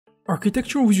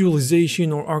Architectural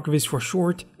visualization, or archVIz for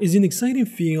short, is an exciting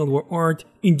field where art,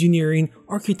 engineering,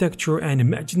 architecture, and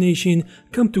imagination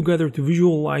come together to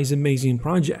visualize amazing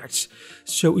projects.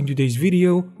 So in today's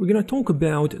video, we're gonna talk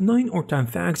about 9 all-time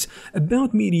facts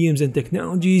about mediums and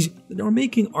technologies that are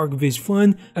making archVIz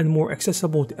fun and more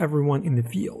accessible to everyone in the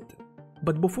field.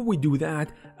 But before we do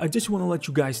that, I just want to let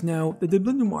you guys know that the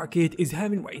Blender market is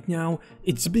having right now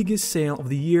its biggest sale of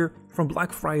the year from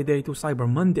Black Friday to Cyber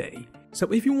Monday. So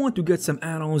if you want to get some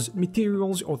add-ons,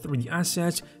 materials, or 3D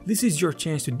assets, this is your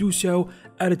chance to do so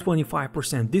at a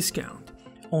 25% discount.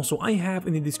 Also, I have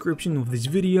in the description of this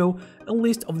video a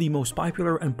list of the most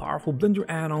popular and powerful Blender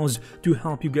add-ons to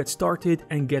help you get started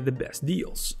and get the best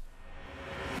deals.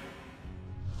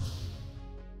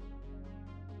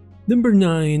 Number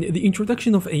 9. The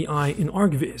introduction of AI in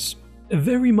archVIz. A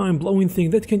very mind-blowing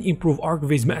thing that can improve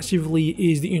archVIz massively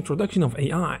is the introduction of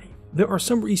AI. There are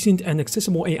some recent and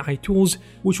accessible AI tools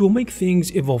which will make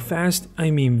things evolve fast,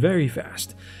 I mean very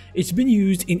fast. It's been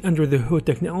used in under-the-hood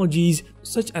technologies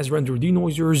such as render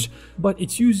denoisers, but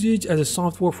its usage as a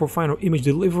software for final image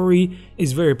delivery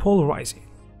is very polarizing.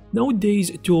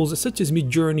 Nowadays, tools such as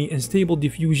Midjourney and Stable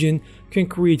Diffusion can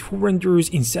create full renders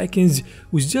in seconds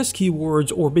with just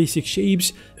keywords or basic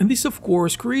shapes, and this of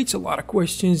course creates a lot of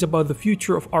questions about the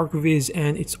future of archVIz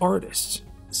and its artists.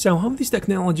 So how this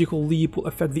technological leap will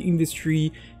affect the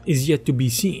industry is yet to be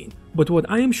seen, but what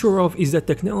I am sure of is that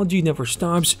technology never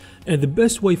stops, and the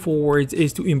best way forward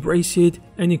is to embrace it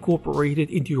and incorporate it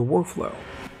into your workflow.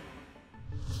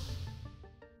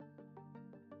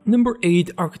 Number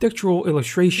 8. Architectural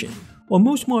Illustration. While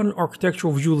most modern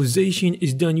architectural visualization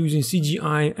is done using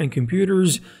CGI and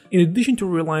computers, in addition to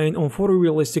relying on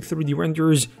photorealistic 3D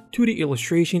renders, 2D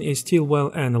illustration is still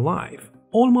well and alive.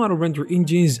 All modern render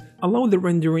engines allow the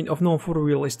rendering of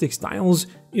non-photorealistic styles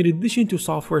in addition to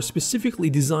software specifically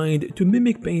designed to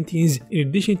mimic paintings in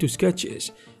addition to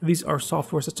sketches. These are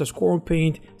software such as Corel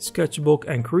Paint, Sketchbook,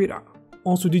 and Krita.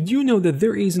 Also, did you know that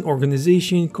there is an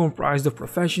organization comprised of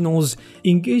professionals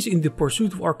engaged in the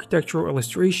pursuit of architectural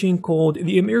illustration called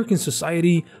the American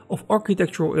Society of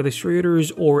Architectural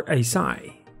Illustrators, or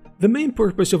ASI? The main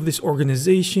purpose of this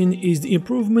organization is the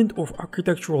improvement of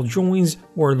architectural drawings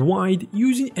worldwide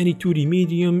using any 2D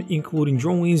medium, including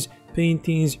drawings,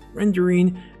 paintings,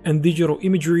 rendering, and digital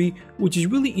imagery, which is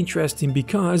really interesting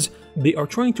because they are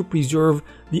trying to preserve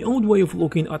the old way of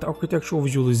looking at architectural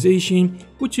visualization,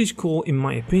 which is cool in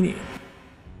my opinion.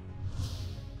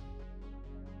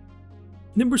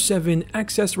 Number 7.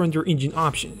 Access render engine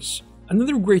options.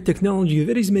 Another great technology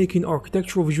that is making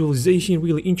architectural visualization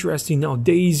really interesting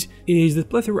nowadays is the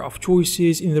plethora of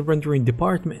choices in the rendering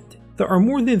department. There are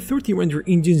more than 30 render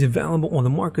engines available on the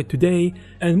market today,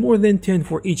 and more than 10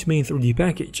 for each main 3D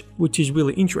package, which is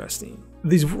really interesting.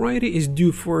 This variety is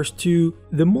due first to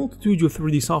the multitude of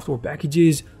 3D software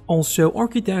packages. Also,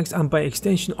 architects and by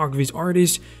extension archViz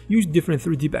artists use different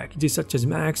 3D packages such as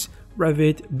Max,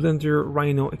 Revit, Blender,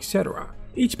 Rhino, etc.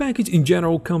 Each package in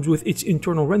general comes with its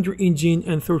internal render engine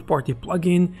and third-party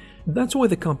plugin. That's why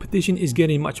the competition is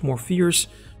getting much more fierce,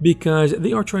 because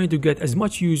they are trying to get as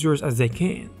much users as they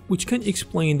can, which can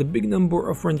explain the big number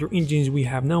of render engines we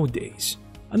have nowadays.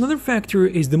 Another factor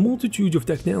is the multitude of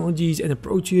technologies and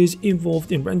approaches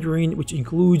involved in rendering, which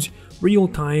includes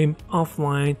real-time,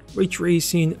 offline, ray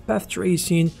tracing, path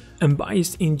tracing,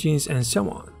 unbiased engines, and so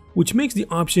on, which makes the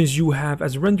options you have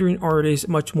as a rendering artist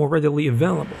much more readily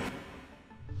available.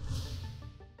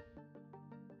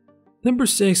 Number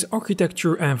 6.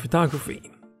 Architecture and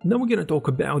photography. Now we're gonna talk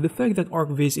about the fact that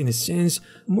archViz, in a sense,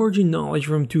 merging knowledge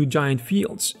from two giant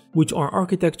fields, which are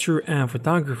architecture and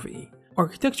photography.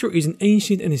 Architecture is an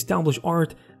ancient and established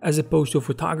art as opposed to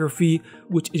photography,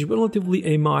 which is relatively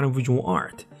a modern visual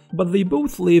art, but they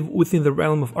both live within the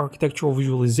realm of architectural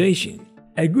visualization.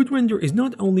 A good render is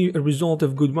not only a result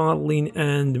of good modeling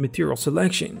and material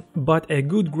selection, but a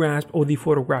good grasp of the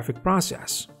photographic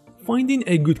process. Finding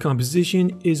a good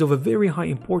composition is of a very high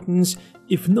importance,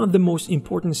 if not the most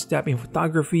important step in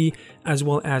photography as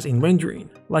well as in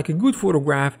rendering. Like a good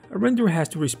photograph, a render has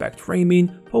to respect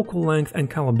framing, focal length,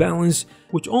 and color balance,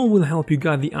 which all will help you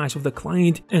guide the eyes of the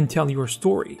client and tell your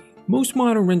story. Most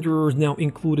modern renderers now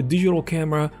include a digital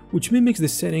camera which mimics the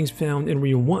settings found in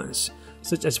real ones,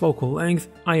 such as focal length,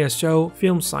 ISO,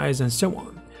 film size, and so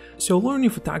on. So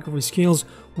learning photography skills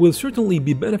will certainly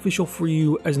be beneficial for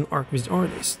you as an archViz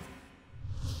artist.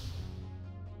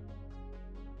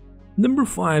 Number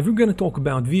 5, we're gonna talk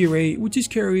about V-Ray, which is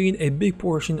carrying a big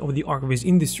portion of the archViz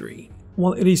industry.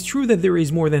 While it is true that there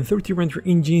is more than 30 render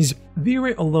engines,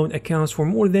 V-Ray alone accounts for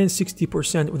more than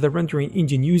 60% of the rendering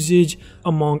engine usage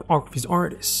among archViz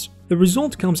artists. The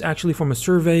result comes actually from a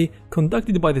survey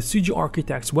conducted by the CG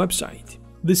Architects website.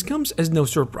 This comes as no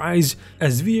surprise,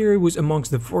 as VR was amongst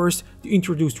the first to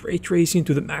introduce ray tracing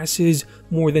to the masses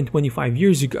more than 25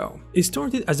 years ago. It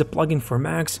started as a plugin for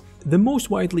Macs, the most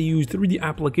widely used 3D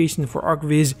application for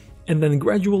archVIz, and then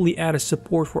gradually added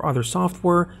support for other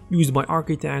software used by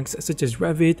architects such as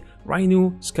Revit, Rhino,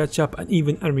 SketchUp, and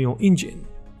even Unreal Engine.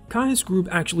 Kai's group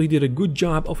actually did a good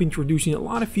job of introducing a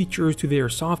lot of features to their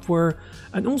software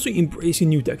and also embracing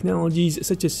new technologies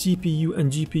such as CPU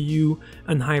and GPU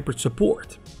and hybrid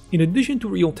support, in addition to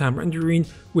real-time rendering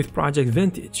with Project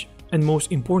Vintage, and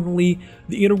most importantly,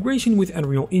 the integration with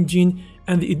Unreal Engine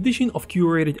and the addition of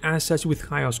curated assets with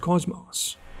Chaos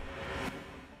Cosmos.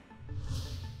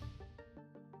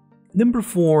 Number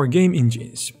 4. Game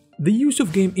engines. The use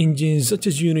of game engines such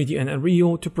as Unity and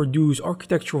Unreal to produce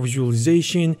architectural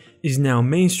visualization is now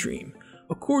mainstream.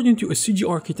 According to a CG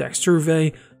Architects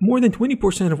survey, more than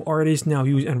 20% of artists now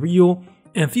use Unreal,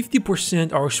 and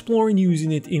 50% are exploring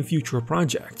using it in future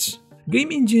projects.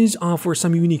 Game engines offer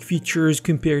some unique features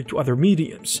compared to other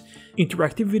mediums.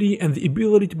 Interactivity and the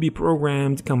ability to be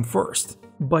programmed come first.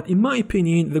 But in my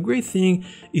opinion, the great thing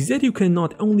is that you can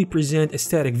not only present a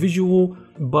static visual,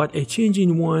 but a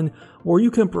changing one where you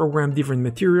can program different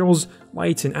materials,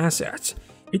 lights, and assets.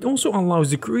 It also allows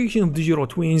the creation of digital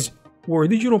twins where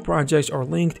digital projects are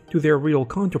linked to their real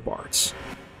counterparts.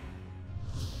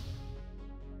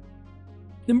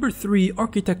 Number 3.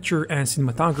 Architecture and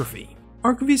cinematography.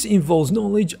 archVIz involves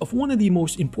knowledge of one of the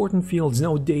most important fields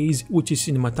nowadays, which is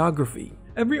cinematography.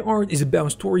 Every art is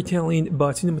about storytelling,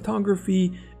 but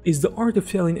cinematography is the art of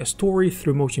telling a story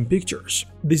through motion pictures.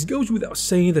 This goes without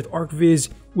saying that archVIz,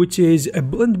 which is a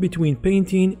blend between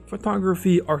painting,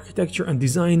 photography, architecture, and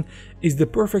design, is the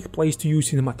perfect place to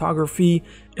use cinematography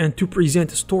and to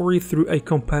present a story through a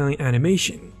compelling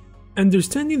animation.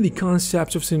 Understanding the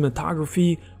concepts of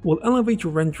cinematography will elevate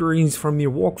your renderings from mere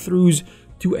walkthroughs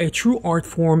to a true art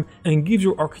form and gives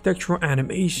your architectural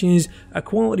animations a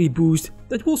quality boost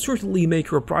that will certainly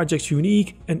make your projects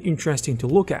unique and interesting to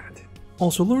look at.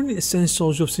 Also, learning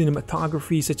essentials of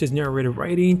cinematography such as narrative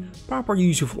writing, proper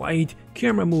use of light,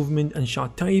 camera movement, and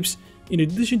shot types, in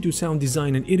addition to sound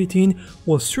design and editing,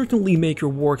 will certainly make your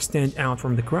work stand out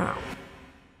from the crowd.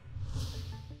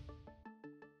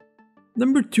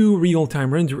 Number 2.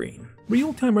 Real-time rendering.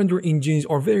 Real-time render engines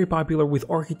are very popular with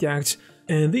architects,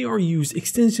 and they are used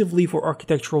extensively for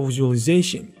architectural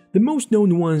visualization. The most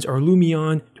known ones are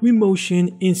Lumion,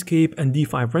 Twinmotion, Inkscape, and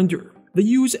D5 Render. They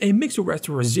use a mix of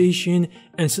rasterization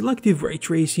and selective ray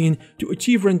tracing to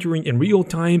achieve rendering in real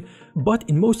time, but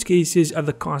in most cases at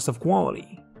the cost of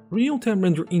quality. Real-time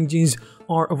render engines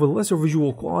are of a lesser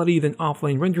visual quality than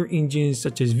offline render engines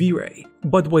such as V-Ray,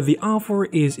 but what they offer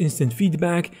is instant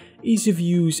feedback, ease of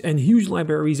use, and huge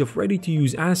libraries of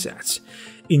ready-to-use assets.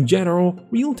 In general,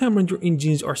 real-time render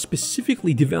engines are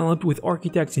specifically developed with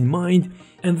architects in mind,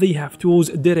 and they have tools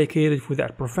dedicated for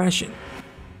that profession.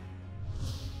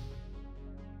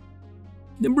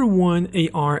 Number 1.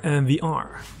 AR and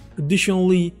VR.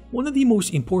 Additionally, one of the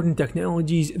most important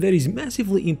technologies that is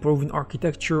massively improving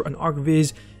architecture on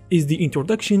archVIz is the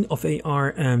introduction of AR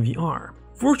and VR.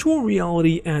 Virtual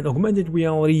reality and augmented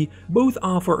reality both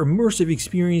offer immersive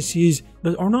experiences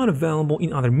that are not available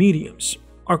in other mediums.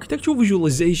 Architectural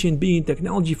visualization, being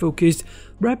technology-focused,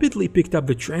 rapidly picked up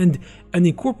the trend and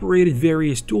incorporated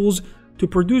various tools to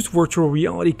produce virtual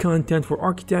reality content for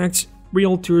architects,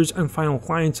 realtors, and final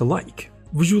clients alike.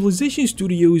 Visualization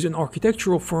studios and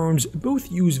architectural firms both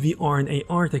use VR and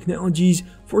AR technologies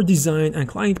for design and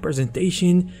client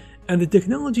presentation, and the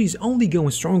technology is only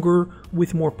going stronger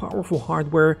with more powerful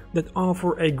hardware that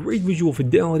offer a great visual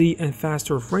fidelity and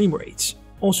faster frame rates.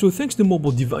 Also, thanks to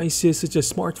mobile devices such as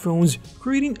smartphones,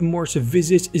 creating immersive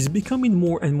visits is becoming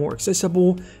more and more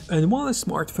accessible, and while a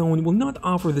smartphone will not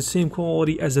offer the same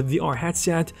quality as a VR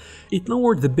headset, it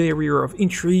lowered the barrier of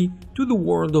entry to the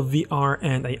world of VR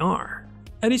and AR.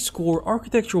 At its core,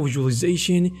 architectural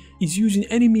visualization is using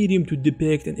any medium to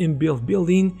depict an inbuilt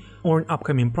building or an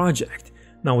upcoming project.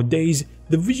 Nowadays,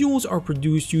 the visuals are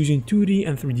produced using 2D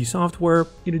and 3D software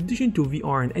in addition to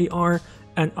VR and AR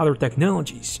and other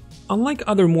technologies. Unlike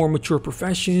other more mature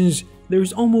professions, there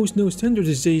is almost no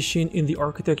standardization in the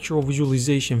architectural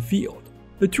visualization field.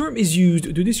 The term is used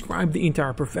to describe the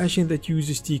entire profession that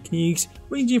uses techniques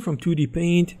ranging from 2D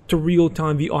paint to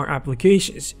real-time VR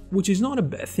applications, which is not a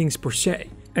bad thing per se,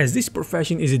 as this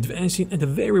profession is advancing at a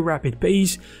very rapid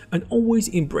pace and always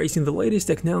embracing the latest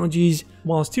technologies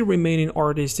while still remaining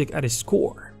artistic at its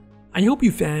core. I hope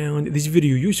you found this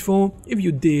video useful. If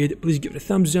you did, please give it a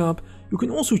thumbs up. You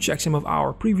can also check some of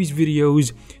our previous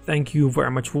videos. Thank you very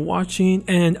much for watching,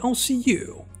 and I'll see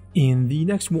you in the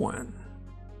next one.